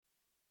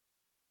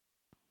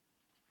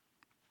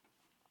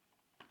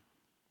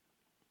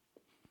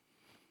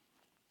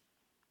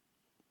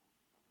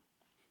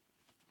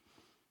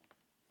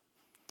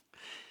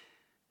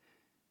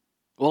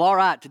Well, all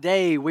right,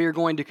 today we are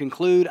going to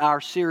conclude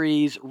our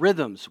series,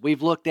 Rhythms.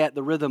 We've looked at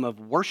the rhythm of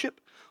worship,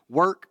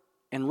 work,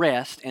 and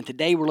rest, and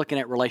today we're looking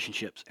at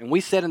relationships. And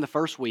we said in the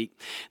first week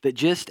that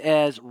just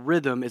as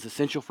rhythm is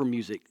essential for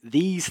music,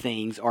 these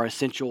things are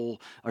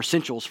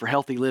essentials for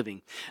healthy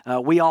living.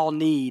 We all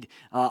need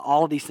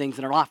all of these things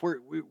in our life.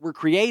 We're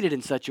created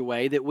in such a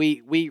way that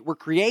we're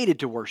created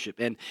to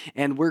worship,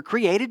 and we're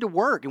created to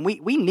work, and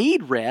we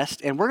need rest,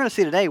 and we're going to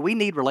see today we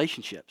need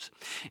relationships.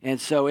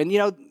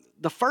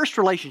 The first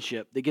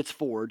relationship that gets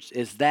forged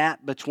is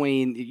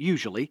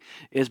usually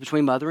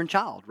between mother and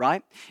child,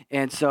 right?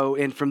 And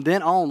from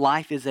then on,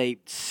 life is a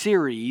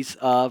series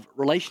of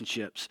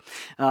relationships.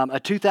 A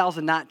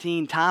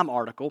 2019 Time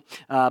article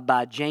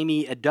by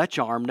Jamie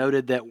Dutcharm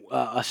noted that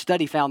a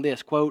study found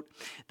this, quote,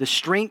 "The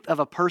strength of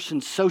a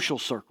person's social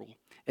circle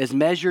as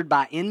measured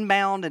by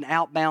inbound and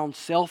outbound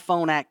cell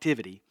phone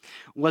activity,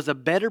 was a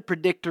better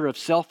predictor of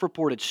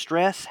self-reported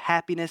stress,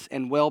 happiness,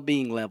 and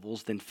well-being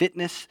levels than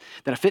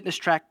a fitness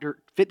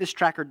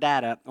tracker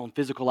data on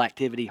physical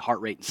activity,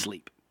 heart rate, and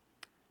sleep."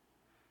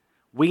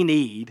 We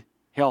need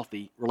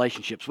healthy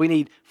relationships. We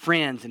need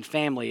friends and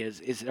family,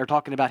 as they're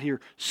talking about here,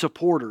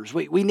 supporters.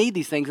 We need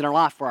these things in our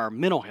life for our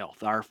mental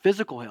health, our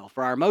physical health,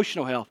 for our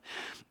emotional health,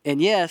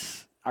 and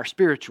yes, our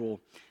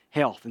spiritual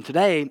health. And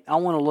today, I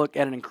want to look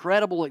at an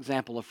incredible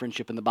example of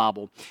friendship in the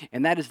Bible,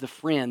 and that is the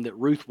friend that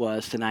Ruth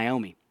was to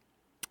Naomi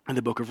in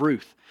the book of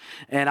Ruth.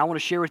 And I want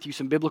to share with you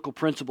some biblical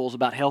principles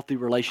about healthy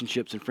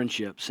relationships and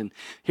friendships. And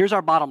here's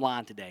our bottom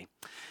line today.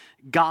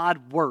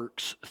 God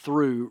works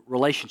through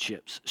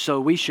relationships,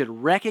 so we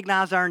should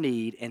recognize our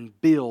need and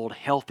build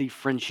healthy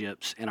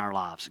friendships in our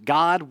lives.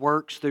 God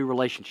works through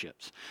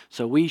relationships,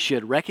 so we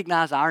should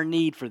recognize our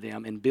need for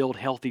them and build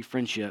healthy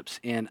friendships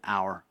in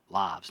our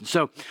lives. And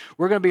so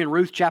we're going to be in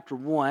Ruth chapter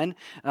 1.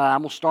 I'm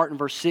going to start in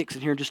verse 6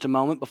 in here in just a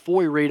moment. Before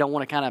we read, I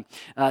want to kind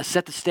of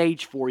set the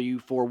stage for you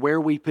for where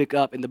we pick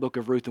up in the book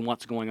of Ruth and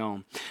what's going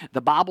on.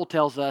 The Bible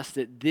tells us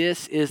that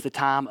this is the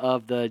time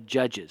of the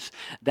Judges.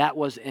 That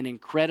was an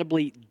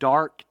incredibly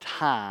dark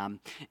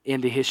time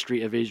in the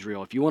history of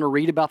Israel. If you want to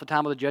read about the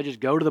time of the Judges,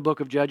 go to the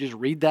book of Judges,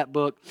 read that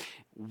book.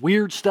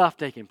 Weird stuff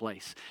taking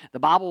place. The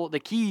Bible, the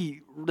key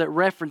that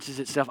references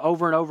itself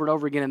over and over and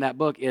over again in that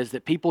book is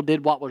that people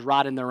did what was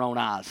right in their own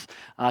eyes.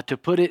 To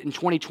put it in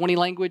 2020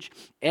 language,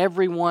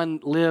 everyone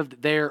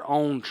lived their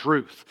own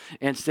truth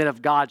instead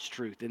of God's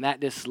truth. And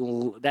that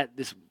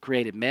just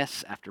created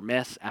mess after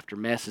mess after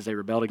mess as they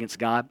rebelled against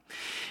God.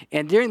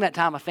 And during that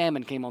time, a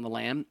famine came on the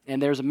land.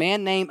 And there's a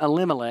man named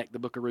Elimelech, the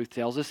book of Ruth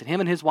tells us, and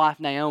him and his wife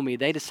Naomi,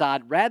 they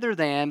decide rather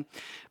than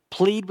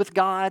plead with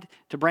God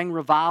to bring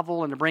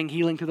revival and to bring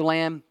healing to the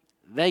land,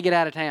 they get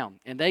out of town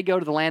and they go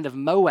to the land of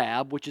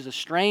Moab, which is a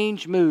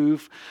strange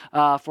move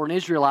for an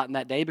Israelite in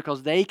that day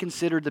because they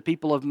considered the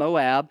people of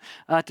Moab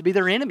to be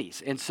their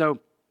enemies. And so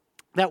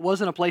that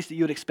wasn't a place that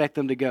you would expect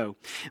them to go.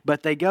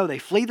 But they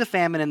flee the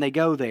famine and they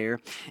go there.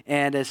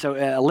 And so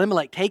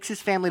Elimelech takes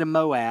his family to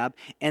Moab,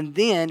 and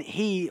then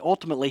he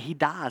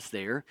dies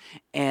there.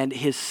 And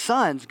his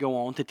sons go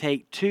on to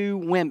take two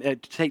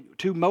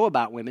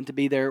Moabite women to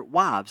be their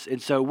wives.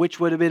 And so which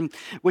would have been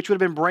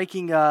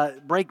breaking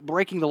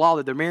the law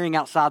that they're marrying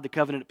outside the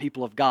covenant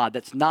people of God.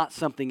 That's not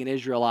something an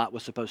Israelite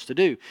was supposed to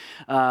do.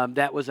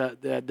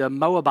 The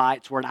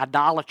Moabites were an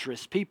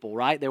idolatrous people,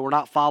 right? They were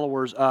not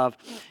followers of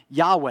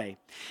Yahweh.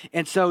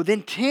 And so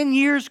then 10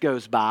 years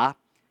goes by,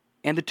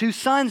 and the two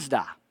sons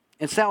die.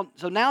 And so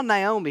now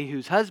Naomi,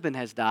 whose husband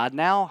has died,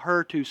 now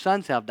her two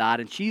sons have died,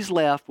 and she's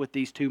left with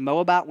these two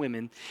Moabite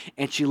women,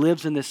 and she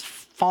lives in this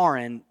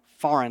foreign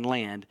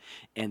land,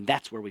 and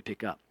that's where we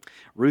pick up.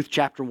 Ruth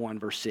chapter 1,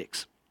 verse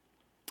 6.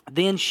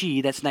 Then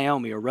she, that's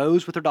Naomi,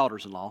 arose with her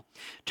daughters-in-law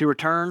to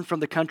return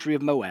from the country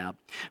of Moab,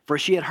 for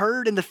she had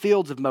heard in the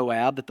fields of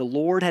Moab that the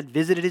Lord had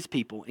visited his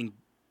people and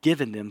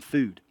given them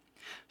food.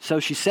 So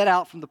she set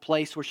out from the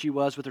place where she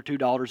was with her two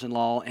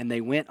daughters-in-law, and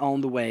they went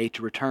on the way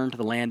to return to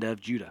the land of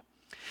Judah.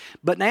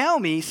 But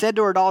Naomi said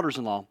to her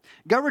daughters-in-law,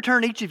 "Go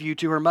return each of you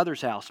to her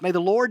mother's house. May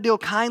the Lord deal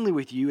kindly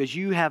with you as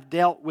you have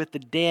dealt with the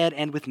dead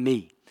and with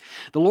me.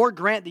 The Lord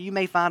grant that you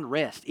may find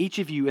rest, each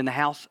of you in the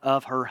house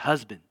of her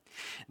husband."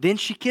 Then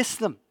she kissed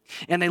them,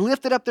 and they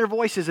lifted up their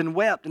voices and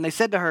wept, and they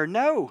said to her,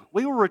 "No,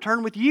 we will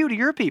return with you to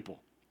your people."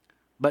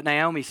 But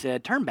Naomi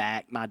said, "Turn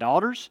back, my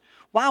daughters.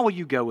 Why will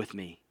you go with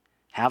me?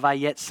 Have I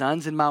yet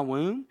sons in my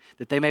womb,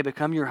 that they may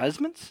become your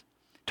husbands?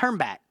 Turn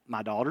back,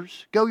 my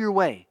daughters, go your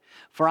way,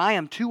 for I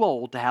am too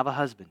old to have a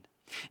husband.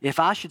 If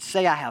I should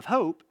say I have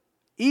hope,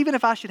 even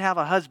if I should have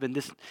a husband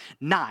this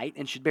night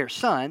and should bear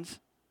sons,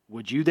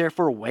 would you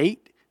therefore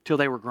wait till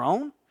they were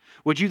grown?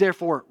 Would you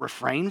therefore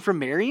refrain from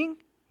marrying?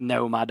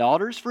 No, my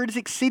daughters, for it is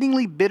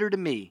exceedingly bitter to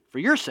me, for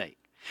your sake,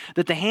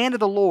 that the hand of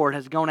the Lord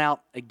has gone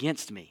out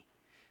against me."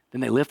 Then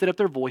they lifted up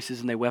their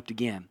voices and they wept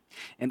again.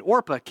 And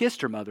Orpah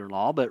kissed her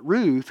mother-in-law, but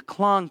Ruth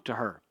clung to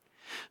her.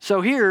 So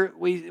here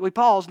we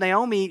pause.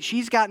 Naomi,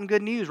 she's gotten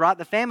good news, right?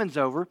 The famine's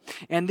over.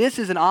 And this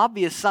is an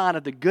obvious sign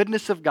of the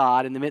goodness of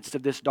God in the midst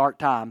of this dark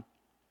time.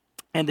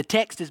 And the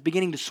text is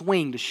beginning to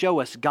swing to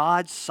show us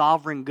God's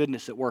sovereign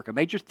goodness at work, a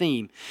major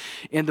theme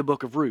in the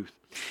book of Ruth.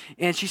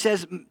 And she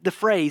says the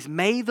phrase,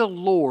 "May the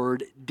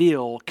Lord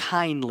deal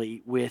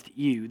kindly with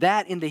you."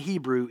 That in the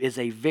Hebrew is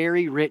a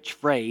very rich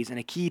phrase and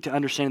a key to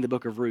understanding the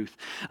book of Ruth.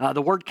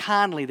 The word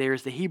kindly there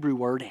is the Hebrew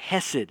word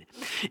hesed.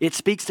 It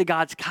speaks to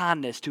God's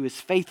kindness, to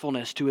His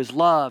faithfulness, to His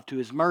love, to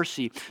His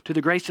mercy, to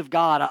the grace of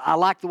God. I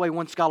like the way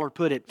one scholar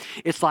put it.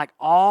 It's like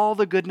all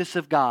the goodness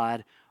of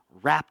God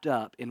wrapped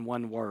up in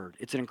one word.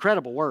 It's an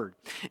incredible word.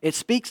 It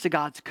speaks to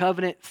God's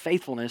covenant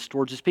faithfulness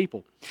towards His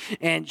people.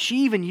 And she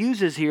even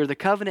uses here the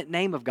covenant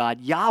name of God,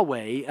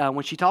 Yahweh,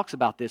 when she talks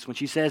about this, when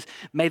she says,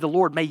 may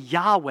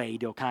Yahweh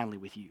deal kindly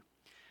with you.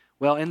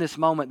 Well, in this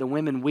moment, the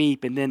women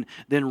weep, and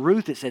then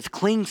Ruth, it says,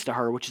 clings to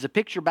her, which is a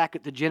picture back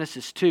at the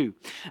Genesis 2,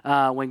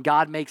 when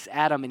God makes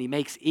Adam and He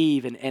makes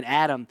Eve, and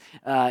Adam,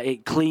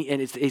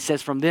 it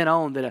says from then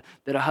on that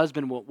a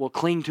husband will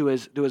cling to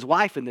his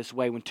wife in this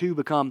way when two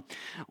become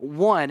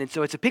one. And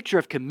so it's a picture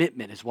of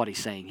commitment is what he's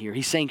saying here.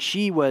 He's saying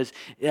she was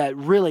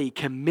really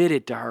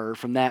committed to her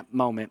from that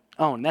moment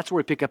on. And that's where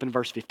we pick up in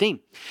verse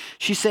 15.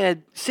 She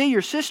said, "See,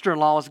 your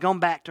sister-in-law has gone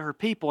back to her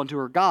people and to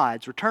her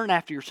gods. Return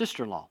after your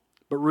sister-in-law."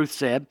 But Ruth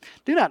said,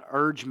 "Do not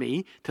urge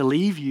me to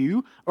leave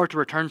you or to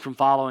return from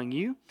following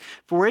you.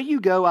 For where you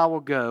go, I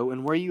will go,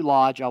 and where you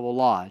lodge, I will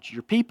lodge.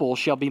 Your people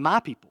shall be my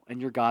people, and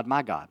your God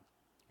my God.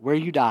 Where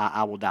you die,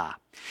 I will die,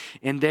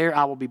 and there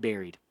I will be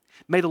buried.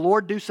 May the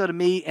Lord do so to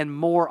me, and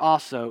more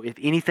also, if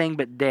anything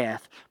but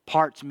death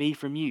parts me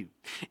from you."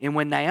 And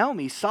when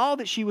Naomi saw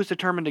that she was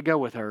determined to go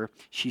with her,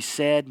 she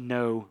said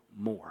no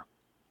more.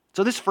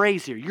 So this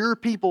phrase here, your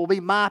people will be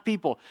my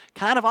people,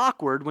 kind of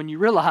awkward when you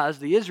realize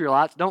the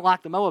Israelites don't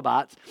like the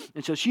Moabites.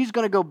 And so she's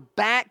going to go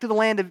back to the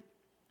land of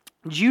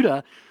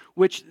Judah,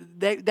 which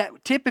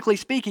that typically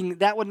speaking,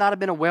 that would not have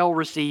been a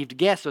well-received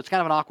guess. So it's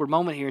kind of an awkward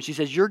moment here. And she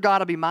says, your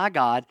God will be my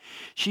God.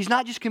 She's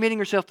not just committing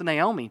herself to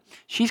Naomi.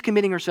 She's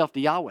committing herself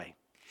to Yahweh.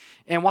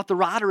 And what the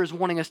writer is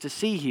wanting us to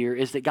see here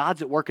is that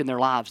God's at work in their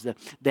lives.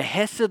 The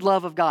hesed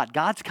love of God,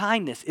 God's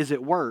kindness is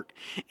at work.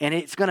 And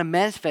it's going to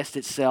manifest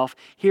itself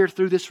here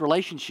through this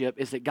relationship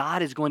is that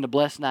God is going to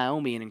bless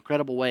Naomi in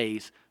incredible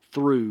ways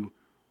through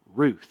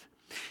Ruth.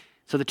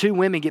 So the two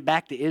women get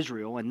back to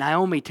Israel, and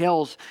Naomi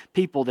tells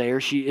people there,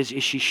 she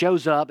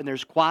shows up, and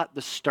there's quite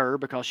the stir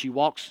because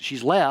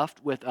she's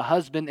left with a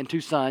husband and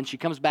two sons. She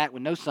comes back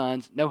with no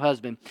sons, no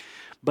husband,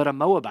 but a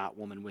Moabite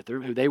woman with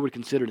her who they would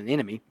consider an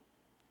enemy.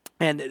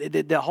 And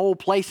the whole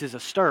place is a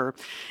stir.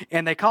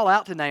 And they call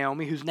out to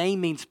Naomi, whose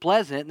name means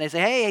pleasant. And they say,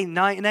 "Hey,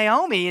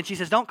 Naomi." And she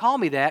says, "Don't call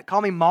me that.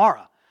 Call me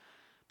Mara,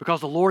 because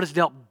the Lord has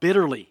dealt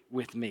bitterly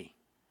with me."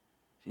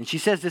 And she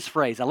says this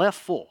phrase, "I left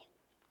full,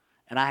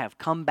 and I have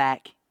come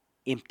back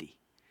empty."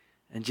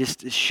 And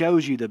just it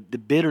shows you the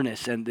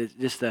bitterness and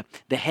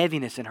the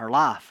heaviness in her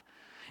life.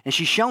 And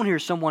she's shown here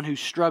someone who's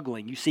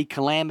struggling. You see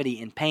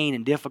calamity and pain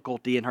and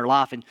difficulty in her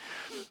life. And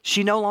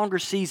she no longer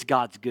sees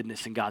God's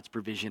goodness and God's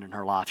provision in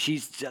her life.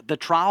 The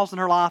trials in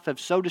her life have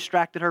so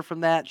distracted her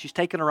from that. She's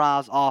taken her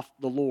eyes off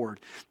the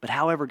Lord. But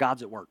however,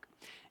 God's at work.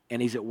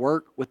 And He's at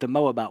work with the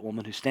Moabite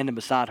woman who's standing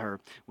beside her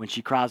when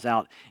she cries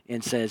out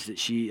and says that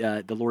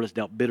the Lord has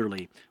dealt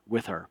bitterly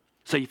with her.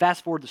 So you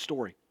fast forward the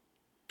story.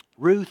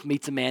 Ruth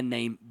meets a man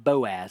named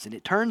Boaz, and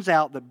it turns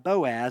out that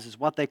Boaz is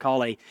what they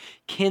call a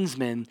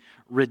kinsman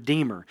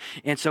redeemer.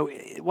 And so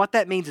what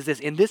that means is this.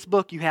 In this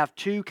book, you have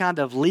two kind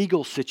of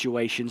legal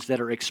situations that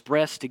are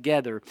expressed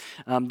together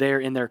there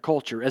in their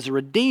culture. As a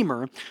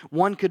redeemer,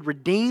 one could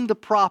redeem the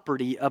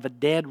property of a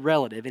dead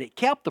relative, and it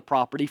kept the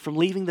property from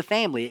leaving the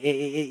family.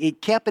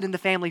 It kept it in the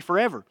family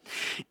forever.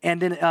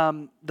 And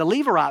then the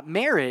Levirate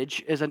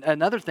marriage is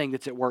another thing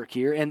that's at work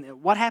here.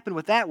 And what happened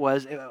with that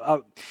was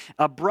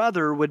a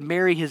brother would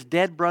marry his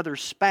dead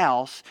brother's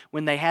spouse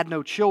when they had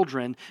no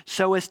children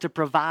so as to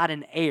provide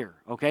an heir,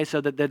 okay,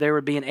 so that there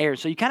would be an heir.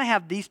 So you kind of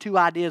have these two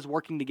ideas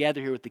working together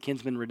here with the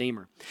kinsman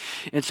redeemer.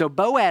 And so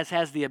Boaz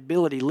has the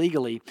ability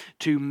legally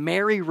to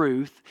marry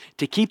Ruth,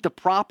 to keep the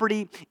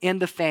property in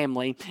the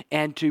family,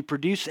 and to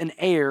produce an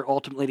heir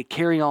ultimately to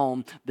carry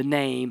on the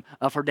name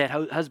of her dead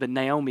husband,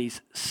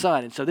 Naomi's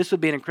son. And so this would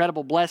be an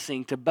incredible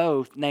blessing to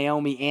both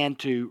Naomi and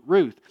to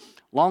Ruth.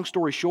 Long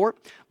story short,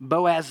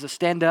 Boaz is a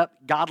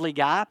stand-up, godly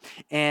guy,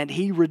 and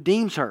he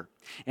redeems her.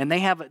 And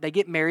they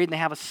get married and they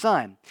have a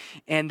son.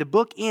 And the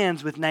book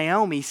ends with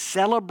Naomi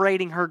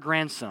celebrating her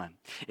grandson,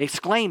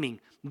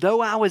 exclaiming,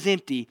 "Though I was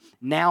empty,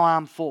 now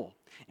I'm full."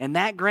 And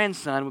that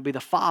grandson would be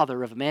the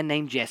father of a man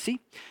named Jesse,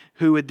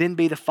 who would then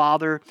be the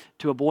father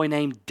to a boy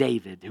named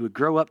David, who would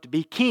grow up to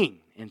be king.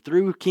 And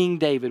through King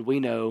David, we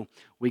know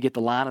we get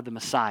the line of the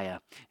Messiah.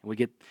 And we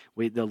get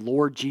the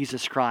Lord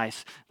Jesus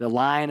Christ, the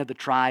Lion of the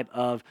tribe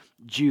of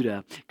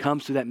Judah,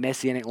 comes through that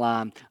messianic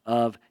line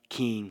of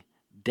King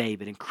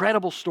David.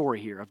 Incredible story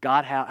here of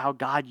God, how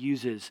God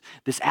uses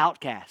this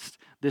outcast,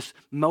 this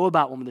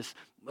Moabite woman,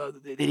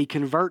 that He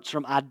converts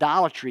from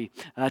idolatry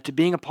to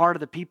being a part of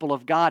the people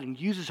of God, and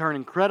uses her in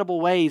incredible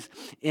ways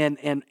in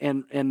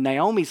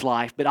Naomi's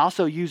life, but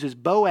also uses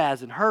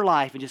Boaz in her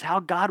life, and just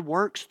how God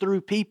works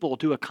through people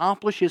to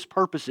accomplish His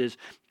purposes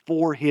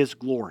for His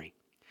glory.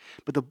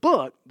 But the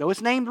book, though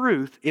it's named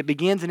Ruth, it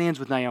begins and ends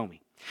with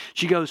Naomi.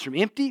 She goes from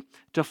empty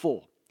to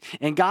full.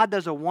 And God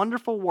does a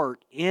wonderful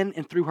work in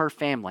and through her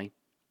family.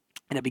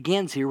 And it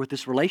begins here with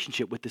this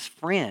relationship with this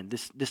friend,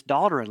 this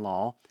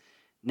daughter-in-law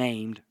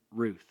named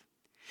Ruth.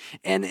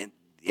 And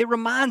it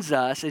reminds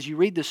us, as you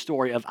read this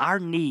story, of our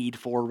need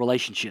for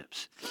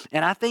relationships.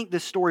 And I think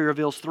this story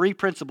reveals 3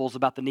 principles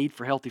about the need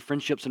for healthy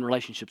friendships and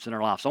relationships in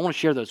our lives. So I want to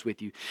share those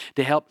with you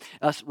to help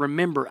us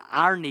remember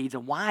our needs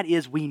and why it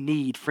is we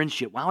need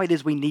friendship, why it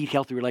is we need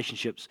healthy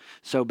relationships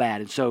so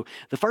bad. And so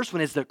the first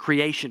one is the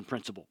creation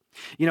principle.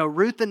 You know,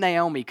 Ruth and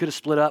Naomi could have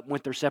split up and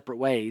went their separate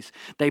ways.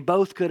 They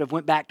both could have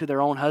went back to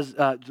their own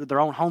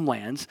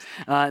homelands,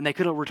 and they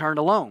could have returned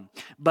alone.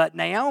 But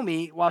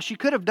Naomi, while she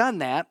could have done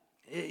that,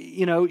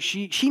 you know,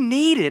 she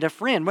needed a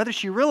friend. Whether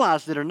she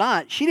realized it or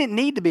not, she didn't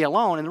need to be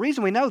alone. And the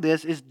reason we know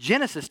this is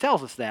Genesis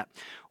tells us that.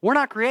 We're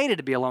not created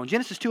to be alone.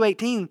 Genesis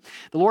 2:18,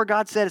 the Lord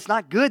God said, it's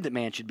not good that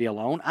man should be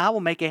alone. I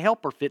will make a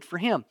helper fit for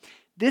him.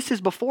 This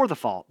is before the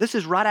fall. This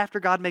is right after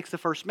God makes the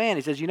first man.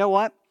 He says, you know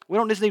what? We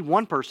don't just need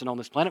one person on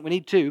this planet. We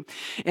need 2.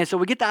 And so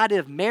we get the idea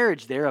of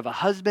marriage there, of a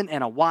husband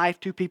and a wife,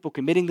 2 people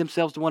committing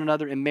themselves to one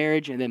another in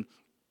marriage, and then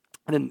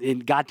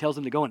God tells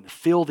them to go and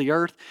fill the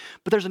earth.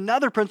 But there's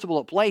another principle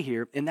at play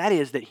here, and that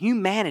is that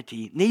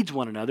humanity needs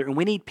one another, and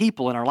we need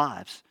people in our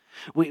lives.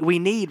 We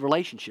need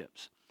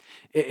relationships.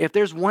 If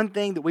there's one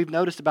thing that we've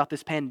noticed about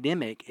this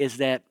pandemic is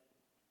that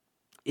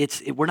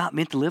we're not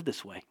meant to live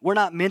this way. We're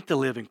not meant to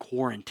live in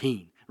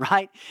quarantine.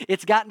 Right?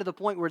 It's gotten to the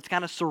point where it's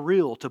kind of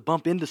surreal to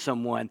bump into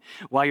someone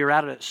while you're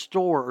out at a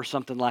store or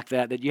something like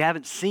that you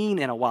haven't seen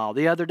in a while.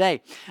 The other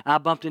day, I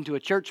bumped into a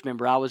church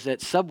member. I was at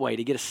Subway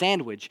to get a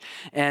sandwich,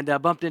 and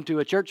bumped into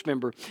a church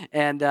member,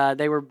 and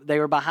they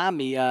were behind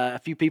me,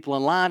 a few people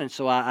in line, and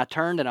so I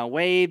turned and I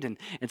waved and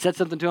said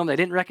something to them. They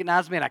didn't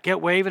recognize me, and I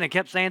kept waving and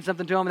kept saying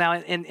something to them. Now,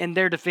 in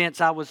their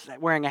defense, I was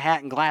wearing a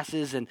hat and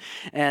glasses,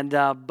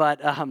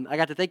 but I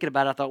got to thinking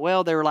about it. I thought,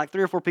 well, there were like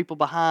 3 or 4 people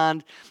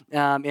behind,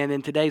 and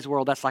in today's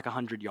world, that's like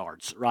 100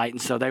 yards, right?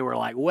 And so they were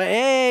like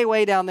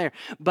way down there.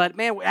 But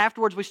man,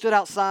 afterwards we stood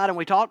outside and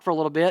we talked for a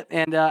little bit,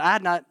 and I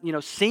had not,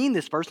 seen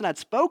this person. I'd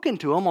spoken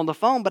to them on the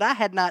phone, but I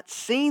had not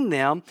seen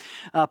them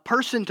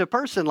person to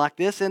person like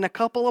this in a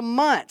couple of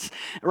months,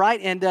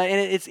 right? And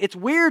it's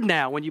weird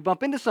now when you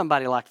bump into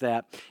somebody like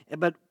that.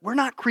 But we're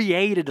not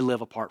created to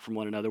live apart from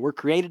one another. We're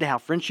created to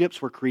have friendships.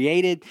 We're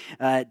created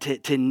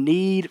to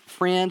need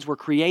friends. We're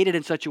created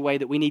in such a way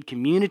that we need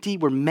community.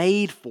 We're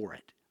made for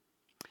it.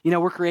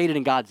 We're created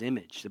in God's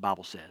image, the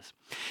Bible says.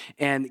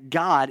 And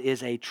God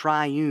is a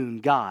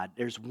triune God.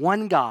 There's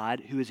one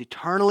God who is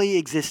eternally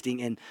existing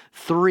in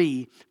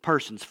 3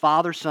 persons,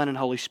 Father, Son, and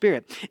Holy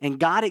Spirit. And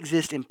God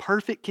exists in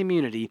perfect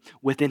community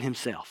within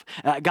himself.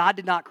 God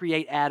did not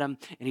create Adam,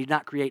 and he did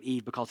not create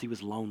Eve because he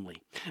was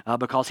lonely,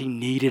 because he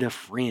needed a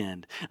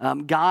friend.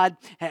 God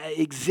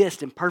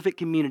exists in perfect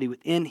community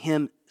within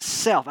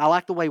himself. I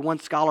like the way one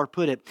scholar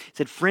put it. He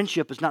said,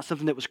 friendship is not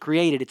something that was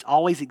created. It's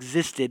always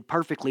existed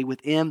perfectly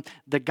within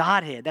the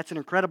Godhead. That's an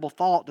incredible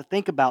thought to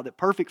think about, that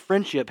perfect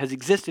friendship has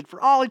existed for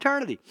all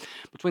eternity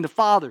between the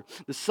Father,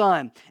 the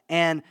Son,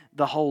 and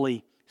the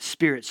Holy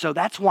Spirit. So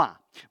that's why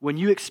when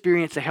you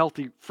experience a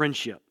healthy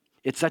friendship,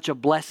 it's such a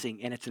blessing,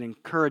 and it's an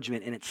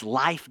encouragement, and it's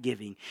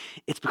life-giving.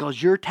 It's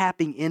because you're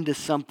tapping into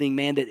something,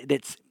 man,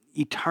 that's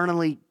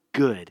eternally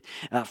good.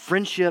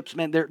 Friendships,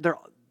 man,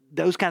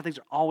 those kind of things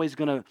are always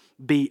going to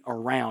be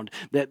around.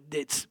 That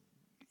it's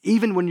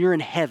even when you're in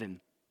heaven,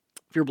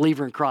 if you're a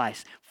believer in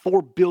Christ,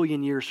 4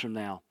 billion years from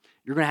now,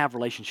 you're going to have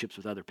relationships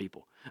with other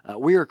people.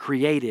 We are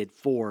created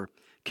for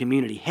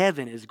community.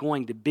 Heaven is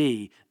going to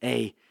be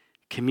a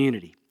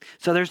community.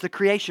 So there's the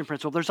creation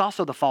principle. There's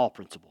also the fall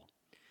principle.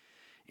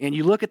 And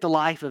you look at the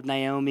life of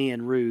Naomi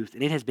and Ruth,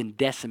 and it has been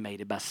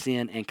decimated by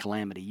sin and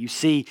calamity. You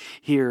see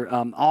here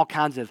all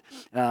kinds of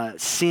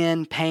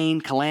sin,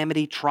 pain,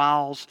 calamity,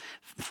 trials,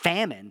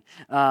 famine.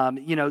 All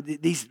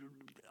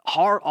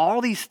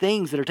these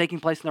things that are taking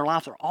place in their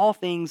lives are all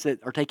things that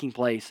are taking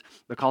place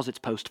because it's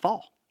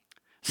post-fall.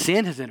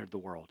 Sin has entered the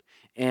world,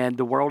 and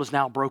the world is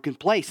now a broken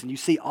place. And you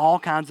see all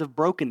kinds of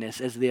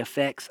brokenness as the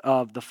effects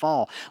of the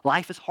fall.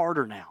 Life is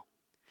harder now.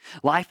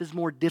 Life is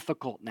more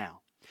difficult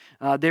now.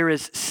 There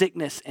is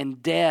sickness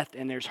and death,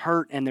 and there's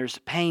hurt and there's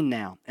pain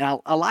now.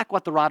 And I like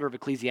what the writer of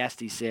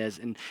Ecclesiastes says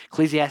in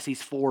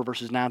Ecclesiastes 4,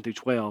 verses 9 through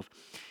 12.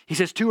 He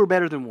says, 2 are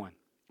better than one,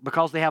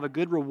 because they have a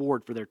good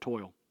reward for their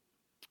toil.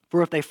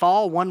 For if they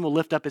fall, one will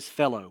lift up his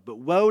fellow. But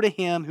woe to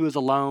him who is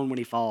alone when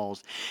he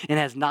falls, and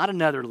has not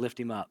another to lift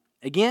him up.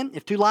 Again,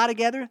 if 2 lie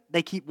together,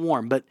 they keep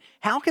warm. But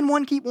how can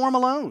one keep warm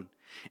alone?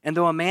 And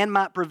though a man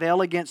might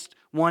prevail against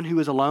one who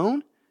is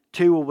alone,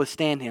 2 will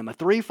withstand him. A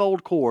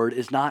 3-fold cord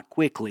is not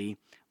quickly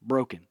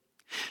broken.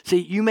 See,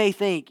 you may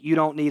think you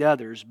don't need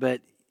others,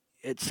 but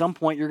at some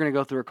point you're going to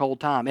go through a cold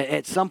time.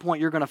 At some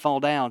point you're going to fall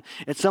down.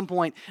 At some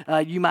point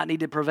you might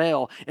need to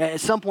prevail. At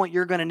some point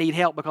you're going to need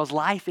help because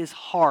life is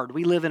hard.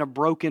 We live in a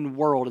broken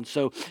world, and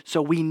so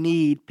we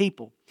need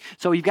people.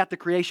 So you've got the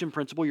creation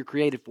principle, you're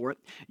created for it.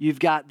 You've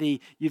got the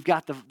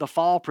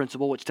fall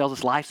principle, which tells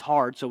us life's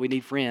hard, so we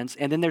need friends.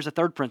 And then there's a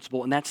third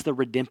principle, and that's the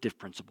redemptive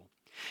principle.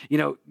 You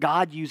know,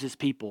 God uses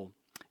people,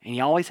 and He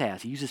always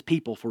has. He uses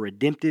people for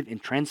redemptive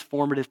and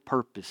transformative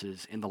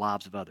purposes in the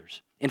lives of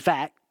others. In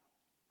fact,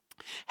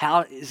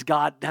 how does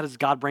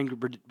God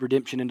bring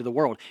redemption into the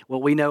world?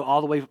 Well, we know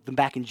all the way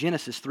back in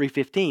Genesis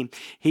 3:15,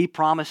 He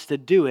promised to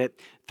do it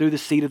through the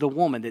seed of the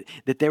woman,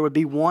 that there would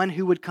be one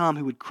who would come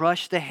who would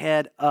crush the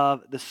head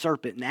of the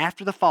serpent. And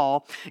after the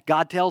fall,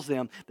 God tells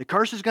them, the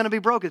curse is going to be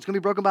broken. It's going to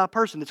be broken by a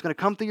person that's going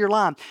to come through your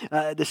line.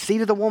 The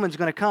seed of the woman is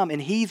going to come,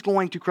 and he's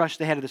going to crush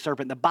the head of the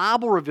serpent. The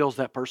Bible reveals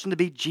that person to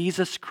be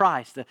Jesus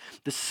Christ,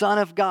 the Son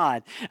of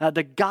God,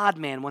 the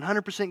God-man,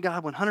 100%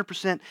 God,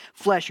 100%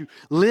 flesh, who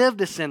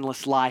lived a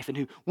sinless life and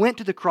who went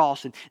to the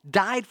cross and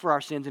died for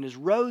our sins and has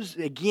rose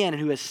again,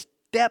 and who has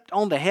stepped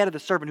on the head of the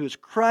serpent, who has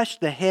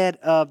crushed the head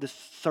of the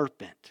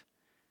serpent.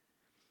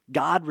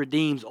 God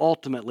redeems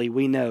ultimately,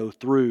 we know,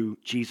 through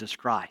Jesus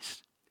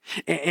Christ.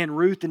 In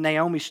Ruth and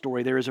Naomi's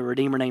story, there is a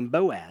redeemer named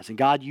Boaz, and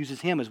God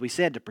uses him, as we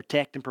said, to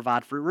protect and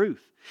provide for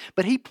Ruth.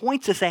 But He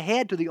points us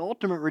ahead to the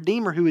ultimate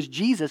redeemer, who is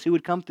Jesus, who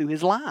would come through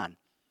His line.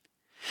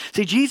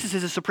 See, Jesus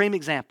is a supreme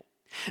example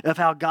of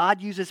how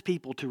God uses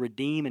people to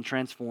redeem and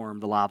transform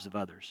the lives of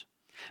others.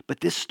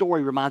 But this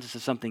story reminds us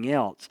of something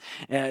else,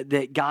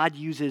 that God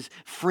uses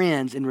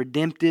friends in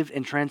redemptive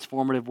and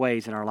transformative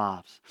ways in our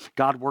lives.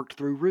 God worked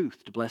through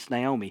Ruth to bless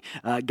Naomi.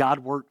 God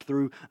worked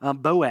through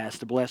Boaz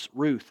to bless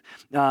Ruth.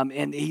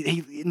 And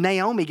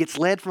Naomi gets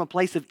led from a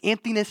place of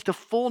emptiness to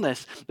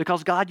fullness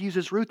because God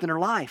uses Ruth in her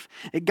life.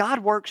 God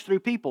works through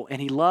people, and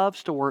He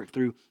loves to work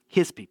through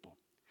His people.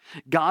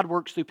 God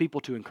works through people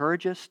to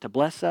encourage us, to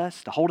bless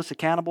us, to hold us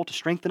accountable, to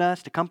strengthen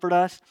us, to comfort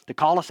us, to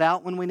call us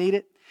out when we need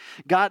it.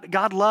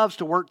 God loves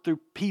to work through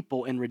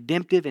people in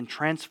redemptive and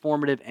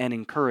transformative and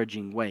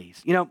encouraging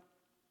ways. You know,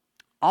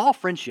 all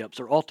friendships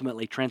are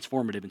ultimately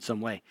transformative in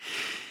some way.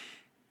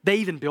 They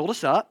even build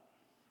us up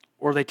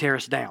or they tear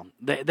us down.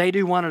 They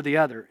do one or the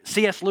other.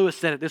 C.S. Lewis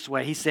said it this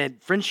way. He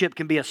said, friendship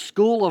can be a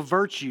school of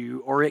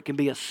virtue or it can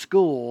be a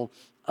school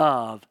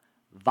of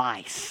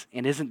vice.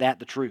 And isn't that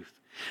the truth?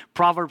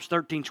 Proverbs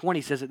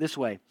 13:20 says it this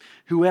way,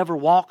 whoever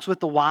walks with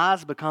the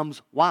wise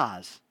becomes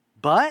wise,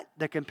 but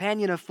the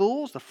companion of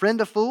fools, the friend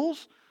of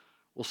fools,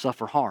 will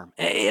suffer harm.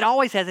 It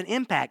always has an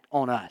impact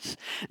on us.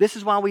 This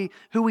is why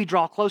who we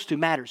draw close to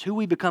matters. Who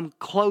we become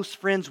close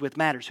friends with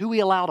matters. Who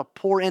we allow to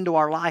pour into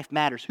our life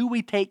matters. Who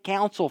we take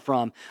counsel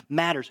from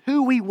matters.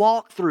 Who we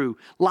walk through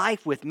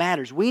life with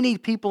matters. We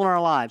need people in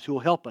our lives who will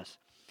help us,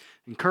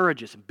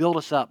 encourage us, and build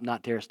us up,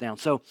 not tear us down.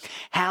 So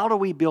how do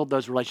we build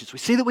those relationships? We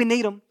see that we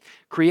need them.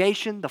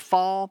 Creation, the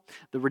fall,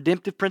 the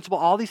redemptive principle,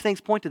 all these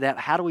things point to that.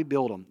 How do we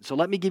build them? So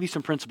let me give you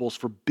some principles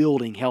for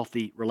building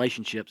healthy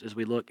relationships as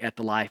we look at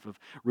the life of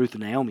Ruth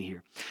and Naomi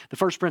here. The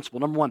first principle,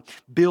 number one,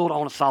 build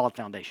on a solid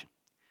foundation.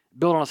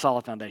 Build on a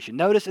solid foundation.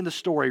 Notice in the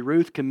story,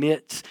 Ruth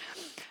commits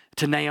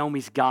to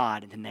Naomi's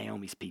God and to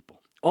Naomi's people.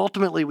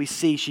 Ultimately, we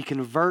see she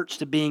converts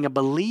to being a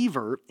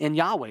believer in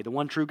Yahweh, the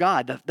one true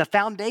God. The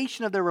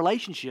foundation of their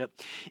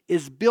relationship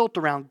is built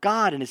around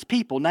God and His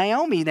people.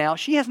 Naomi now,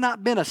 she has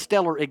not been a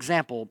stellar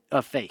example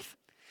of faith.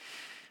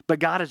 But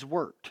God has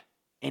worked,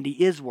 and He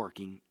is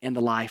working in the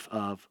life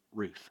of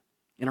Ruth,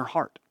 in her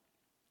heart.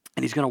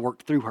 And He's going to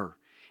work through her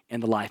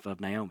in the life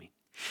of Naomi.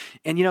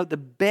 And you know, the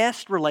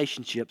best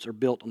relationships are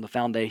built on the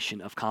foundation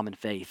of common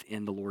faith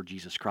in the Lord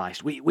Jesus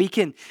Christ. We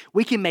can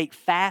make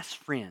fast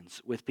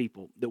friends with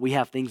people that we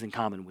have things in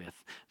common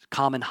with,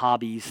 common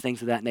hobbies,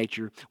 things of that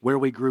nature, where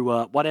we grew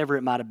up, whatever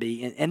it might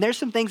be. And there's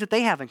some things that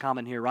they have in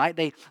common here, right?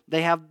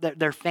 They have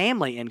their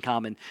family in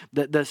common.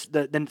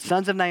 The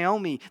sons of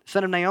Naomi,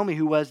 son of Naomi,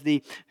 who was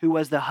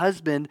the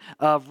husband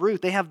of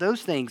Ruth, they have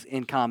those things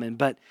in common.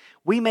 But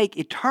we make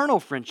eternal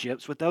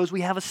friendships with those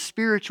we have a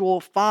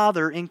spiritual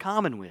father in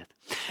common with.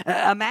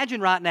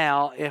 Imagine right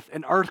now if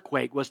an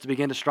earthquake was to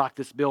begin to strike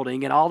this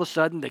building and all of a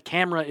sudden the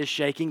camera is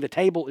shaking, the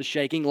table is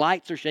shaking,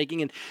 lights are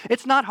shaking, and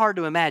it's not hard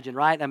to imagine,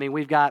 right? I mean,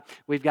 we've got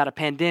a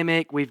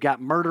pandemic, we've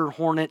got murder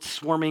hornets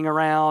swarming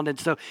around, and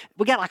so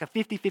we got like a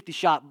 50-50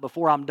 shot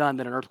before I'm done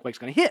that an earthquake's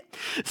going to hit.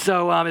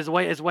 So as the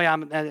way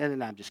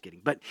I'm just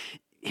kidding. But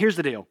here's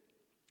the deal.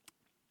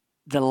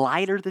 The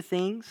lighter the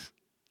things,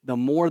 the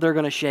more they're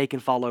going to shake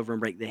and fall over and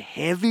break. The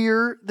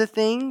heavier the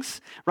things,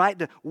 right?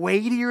 The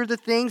weightier the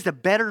things, the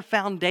better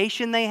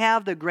foundation they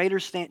have, the greater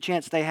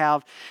chance they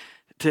have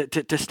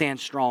to stand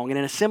strong. And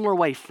in a similar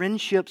way,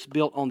 friendships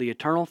built on the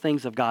eternal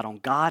things of God, on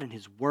God and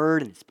His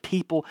Word and His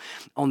people,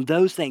 on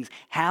those things,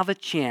 have a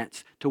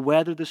chance to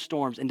weather the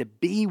storms and to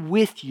be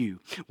with you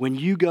when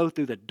you go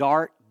through the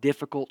dark,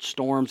 difficult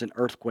storms and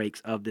earthquakes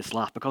of this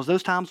life. Because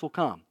those times will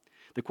come.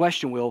 The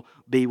question will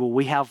be, will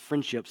we have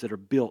friendships that are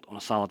built on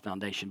a solid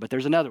foundation? But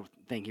there's another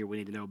thing here we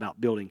need to know about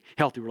building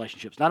healthy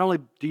relationships. Not only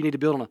do you need to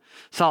build on a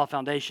solid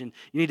foundation,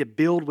 you need to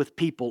build with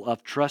people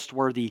of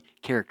trustworthy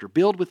character.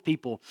 Build with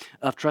people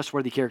of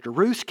trustworthy character.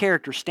 Ruth's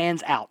character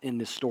stands out in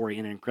this story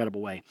in an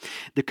incredible way.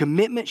 The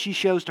commitment she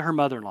shows to her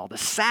mother-in-law, the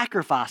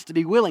sacrifice to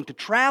be willing to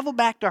travel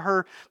back to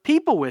her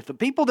people with, the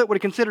people that would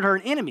have considered her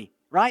an enemy,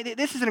 right?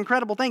 This is an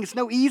incredible thing. It's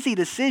no easy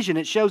decision.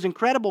 It shows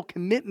incredible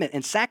commitment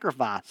and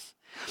sacrifice.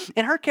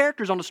 And her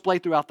character is on display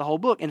throughout the whole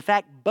book. In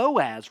fact,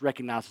 Boaz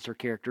recognizes her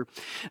character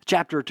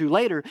chapter or two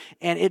later,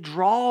 and it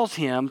draws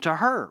him to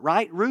her,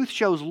 right? Ruth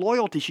shows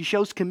loyalty. She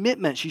shows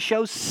commitment. She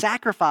shows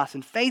sacrifice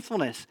and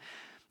faithfulness.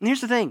 And here's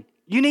the thing.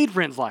 You need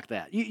friends like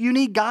that. You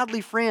need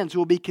godly friends who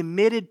will be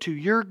committed to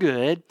your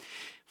good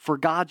for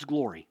God's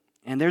glory.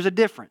 And there's a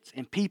difference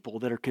in people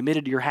that are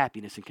committed to your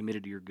happiness and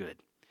committed to your good.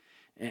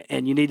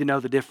 And you need to know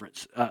the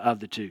difference of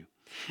the two.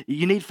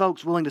 You need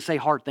folks willing to say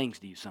hard things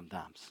to you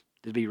sometimes,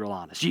 to be real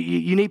honest.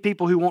 You need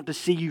people who want to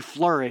see you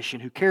flourish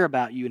and who care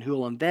about you and who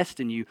will invest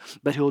in you,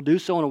 but who will do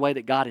so in a way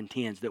that God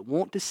intends, that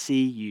want to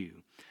see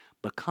you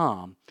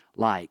become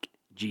like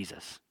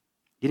Jesus.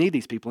 You need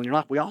these people in your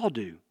life. We all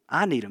do.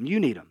 I need them. You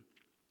need them.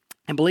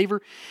 And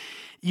believer,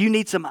 you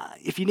need some,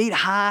 if you need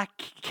high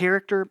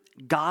character,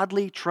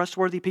 godly,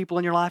 trustworthy people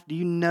in your life, do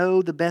you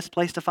know the best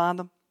place to find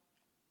them?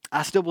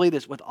 I still believe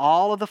this. With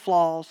all of the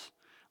flaws,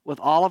 with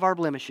all of our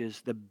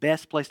blemishes, the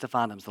best place to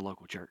find them is the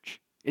local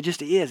church. It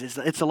just is.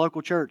 It's a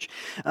local church.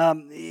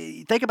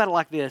 Think about it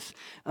like this.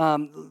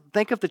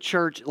 Think of the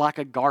church like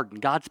a garden.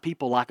 God's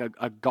people like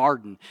a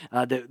garden.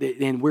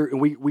 And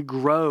we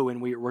grow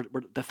and we're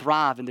to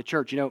thrive in the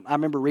church. You know, I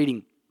remember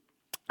reading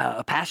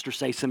a pastor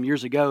say some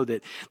years ago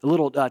that the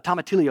little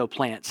tomatillo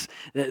plants,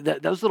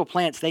 those little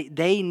plants,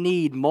 they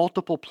need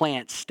multiple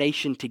plants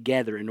stationed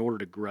together in order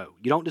to grow.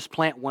 You don't just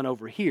plant one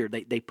over here.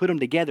 They put them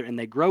together and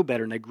they grow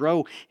better and they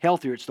grow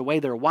healthier. It's the way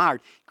they're wired.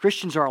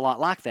 Christians are a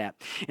lot like that.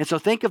 And so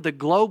think of the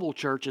global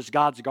church as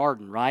God's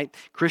garden, right?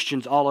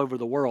 Christians all over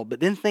the world. But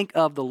then think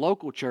of the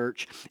local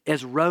church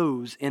as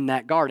rows in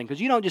that garden.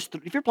 Because you don't just,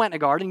 if you're planting a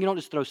garden, you don't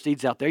just throw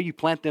seeds out there. You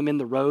plant them in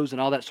the rows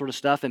and all that sort of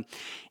stuff. And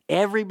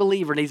every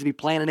believer needs to be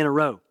planted in a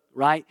row,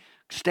 right?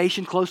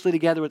 Stationed closely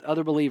together with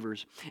other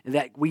believers.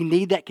 That we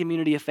need that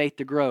community of faith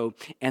to grow.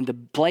 And the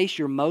place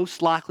you're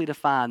most likely to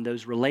find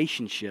those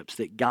relationships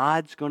that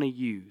God's going to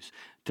use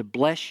to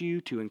bless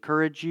you, to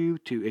encourage you,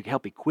 to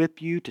help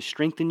equip you, to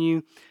strengthen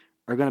you,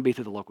 are going to be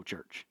through the local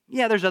church.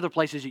 Yeah, there's other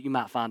places that you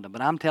might find them,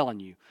 but I'm telling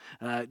you,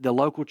 the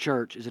local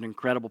church is an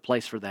incredible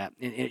place for that.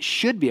 And it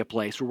should be a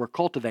place where we're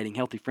cultivating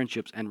healthy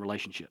friendships and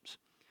relationships.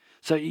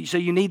 So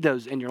you need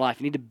those in your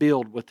life. You need to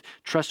build with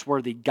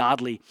trustworthy,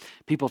 godly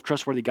people of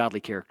trustworthy,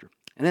 godly character.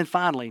 And then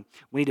finally,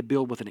 we need to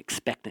build with an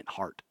expectant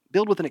heart.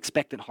 Build with an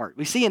expectant heart.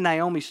 We see in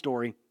Naomi's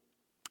story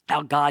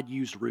how God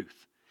used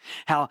Ruth.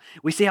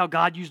 We see how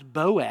God used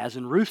Boaz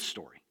in Ruth's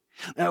story.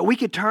 We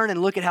could turn and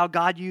look at how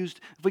God used,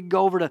 if we could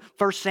go over to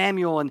 1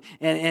 Samuel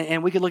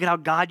and we could look at how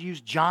God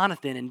used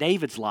Jonathan in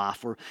David's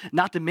life, or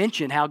not to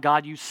mention how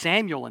God used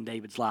Samuel in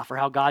David's life, or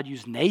how God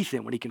used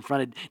Nathan when he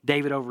confronted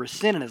David over his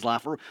sin in his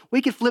life. Or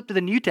we could flip to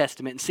the New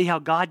Testament and see how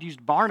God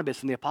used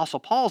Barnabas in the Apostle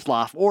Paul's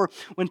life, or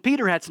when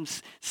Peter had some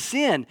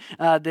sin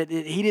that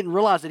he didn't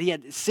realize that he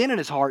had sin in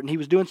his heart and he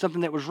was doing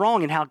something that was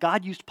wrong, and how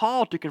God used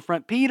Paul to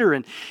confront Peter.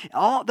 And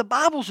the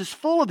Bible's just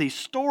full of these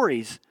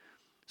stories.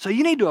 So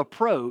you need to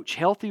approach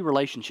healthy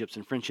relationships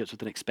and friendships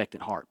with an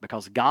expectant heart,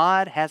 because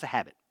God has a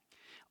habit,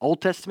 Old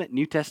Testament,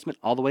 New Testament,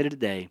 all the way to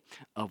today,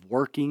 of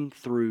working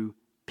through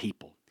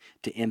people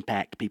to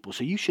impact people.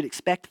 So you should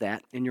expect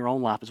that in your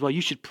own life as well.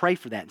 You should pray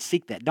for that and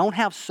seek that. Don't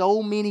have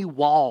so many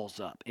walls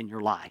up in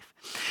your life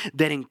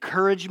that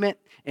encouragement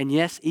and,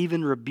 yes,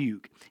 even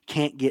rebuke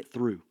can't get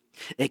through.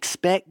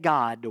 Expect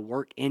God to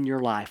work in your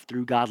life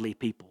through godly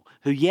people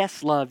who,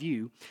 yes, love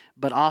you,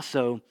 but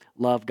also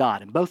love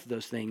God. And both of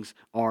those things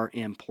are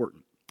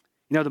important.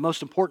 You know, the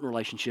most important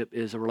relationship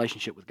is a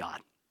relationship with God.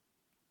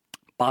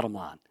 Bottom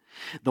line.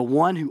 The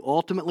one who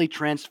ultimately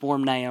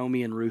transformed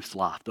Naomi and Ruth's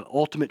life, the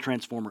ultimate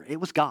transformer, it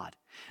was God.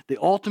 The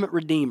ultimate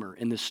redeemer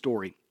in this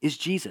story is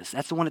Jesus.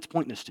 That's the one it's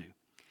pointing us to.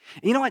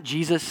 And you know what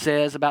Jesus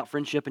says about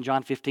friendship in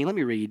John 15? Let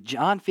me read.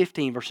 John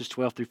 15, verses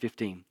 12 through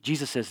 15.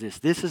 Jesus says this: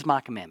 "This is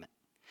my commandment,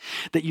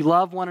 that you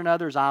love one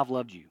another as I've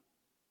loved you.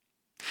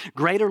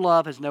 Greater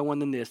love has no one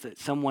than this, that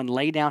someone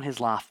lay down his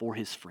life for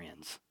his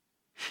friends.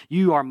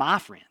 You are my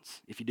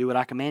friends if you do what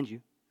I command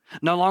you.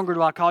 No longer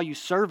do I call you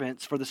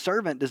servants, for the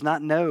servant does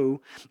not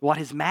know what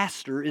his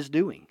master is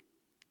doing.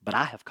 But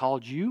I have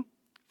called you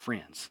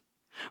friends.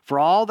 For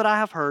all that I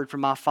have heard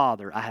from my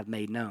Father, I have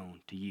made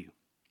known to you."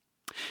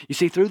 You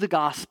see, through the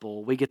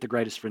gospel, we get the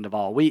greatest friend of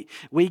all. We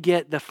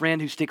get the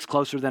friend who sticks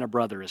closer than a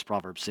brother, as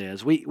Proverbs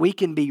says. We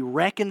can be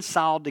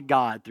reconciled to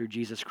God through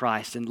Jesus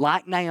Christ. And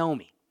like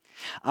Naomi,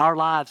 our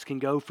lives can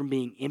go from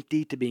being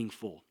empty to being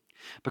full.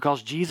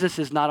 Because Jesus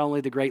is not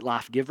only the great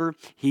life giver,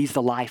 he's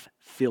the life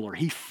filler.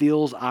 He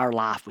fills our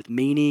life with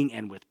meaning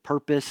and with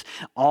purpose,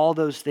 all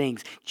those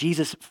things.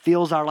 Jesus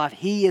fills our life.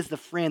 He is the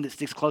friend that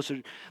sticks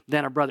closer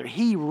than a brother.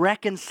 He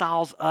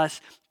reconciles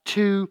us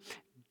to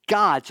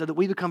God so that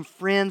we become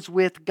friends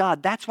with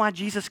God. That's why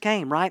Jesus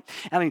came, right?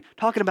 I mean,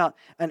 talking about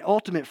an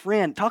ultimate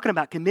friend, talking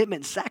about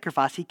commitment and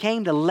sacrifice, he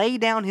came to lay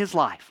down his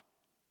life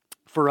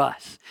for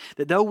us.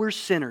 That though we're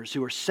sinners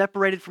who are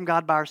separated from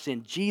God by our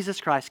sin,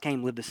 Jesus Christ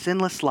came, lived a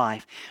sinless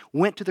life,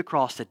 went to the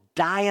cross to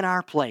die in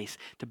our place,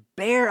 to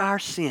bear our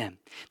sin,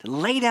 to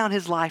lay down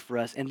his life for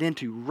us, and then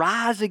to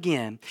rise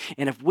again.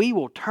 And if we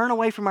will turn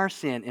away from our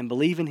sin and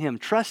believe in him,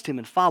 trust him,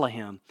 and follow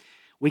him,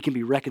 we can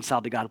be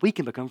reconciled to God. We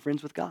can become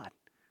friends with God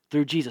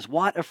through Jesus.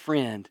 What a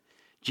friend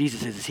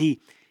Jesus is. He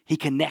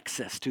connects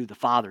us to the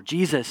Father.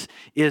 Jesus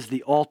is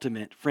the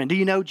ultimate friend. Do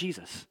you know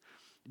Jesus?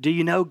 Do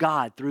you know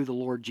God through the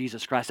Lord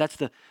Jesus Christ? That's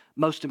the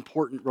most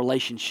important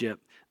relationship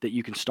that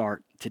you can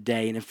start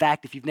today. And in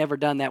fact, if you've never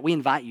done that, we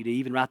invite you to,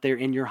 even right there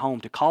in your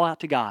home, to call out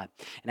to God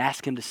and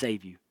ask him to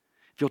save you.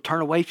 If you'll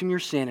turn away from your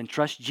sin and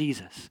trust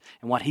Jesus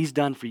and what he's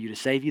done for you to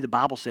save you, the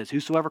Bible says,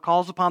 whosoever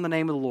calls upon the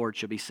name of the Lord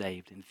shall be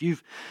saved. And if you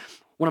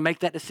want to make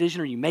that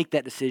decision, or you make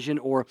that decision,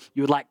 or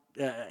you would like,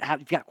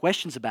 you've got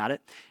questions about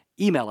it,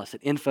 email us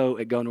at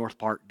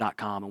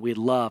info@gonorthpark.com, and we'd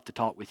love to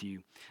talk with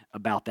you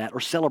about that or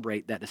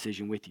celebrate that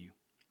decision with you.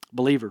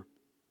 Believer,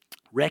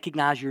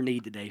 recognize your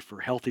need today for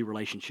healthy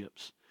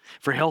relationships,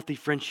 for healthy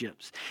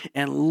friendships,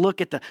 and look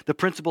at the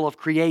principle of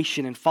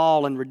creation and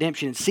fall and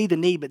redemption and see the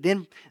need, but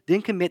then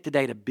commit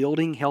today to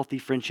building healthy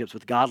friendships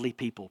with godly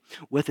people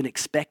with an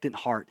expectant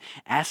heart,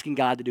 asking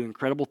God to do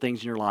incredible things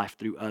in your life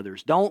through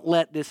others. Don't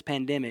let this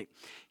pandemic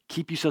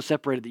keep you so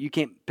separated that you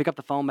can't pick up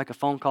the phone, make a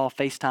phone call,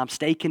 FaceTime.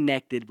 Stay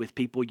connected with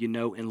people you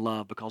know and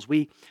love, because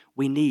we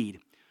need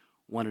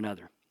one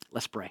another.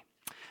 Let's pray.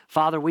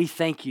 Father, we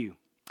thank you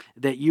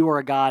that you are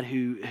a God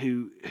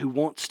who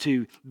wants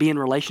to be in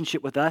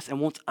relationship with us and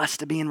wants us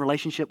to be in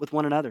relationship with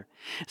one another.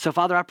 So,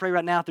 Father, I pray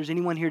right now, if there's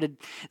anyone here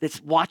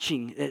that's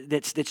watching,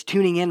 that's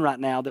tuning in right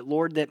now, that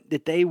Lord,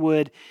 that they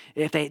would,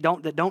 if they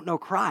don't know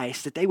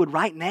Christ, that they would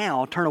right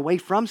now turn away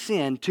from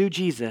sin to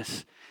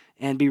Jesus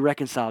and be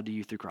reconciled to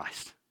you through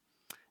Christ.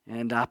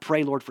 And I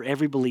pray, Lord, for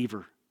every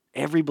believer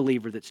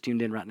that's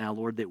tuned in right now,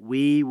 Lord, that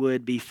we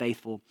would be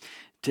faithful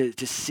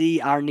to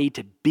see our need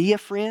to be a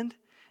friend,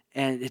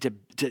 and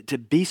to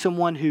be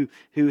someone who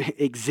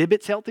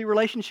exhibits healthy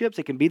relationships.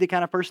 It can be the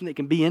kind of person that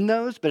can be in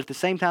those, but at the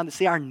same time to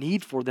see our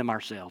need for them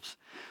ourselves.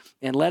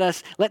 And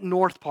let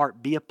North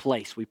Park be a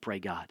place, we pray,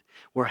 God,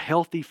 where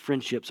healthy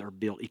friendships are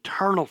built,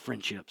 eternal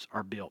friendships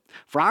are built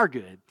for our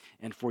good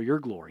and for your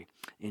glory.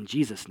 In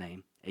Jesus'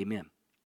 name, amen.